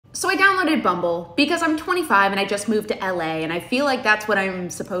So I downloaded Bumble because I'm 25 and I just moved to LA and I feel like that's what I'm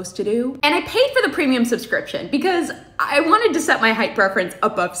supposed to do. And I paid for the premium subscription because I wanted to set my height preference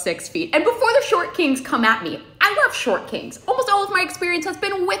above 6 feet. And before the short kings come at me, I love short kings. Almost all of my experience has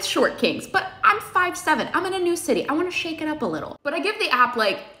been with short kings, but I'm 5'7". I'm in a new city. I want to shake it up a little. But I give the app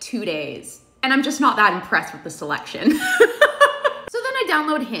like 2 days and I'm just not that impressed with the selection. So then I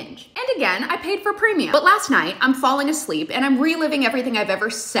download Hinge. And again, I paid for premium. But last night, I'm falling asleep and I'm reliving everything I've ever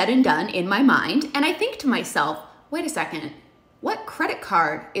said and done in my mind. And I think to myself, wait a second, what credit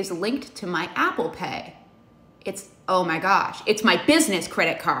card is linked to my Apple Pay? Oh my gosh, it's my business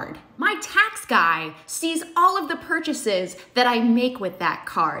credit card. My tax guy sees all of the purchases that I make with that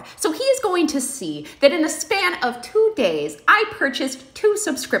card. So he is going to see that in the span of 2 days, I purchased 2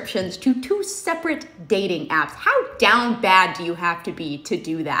 subscriptions to 2 separate dating apps. How down bad do you have to be to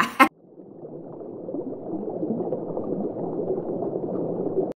do that?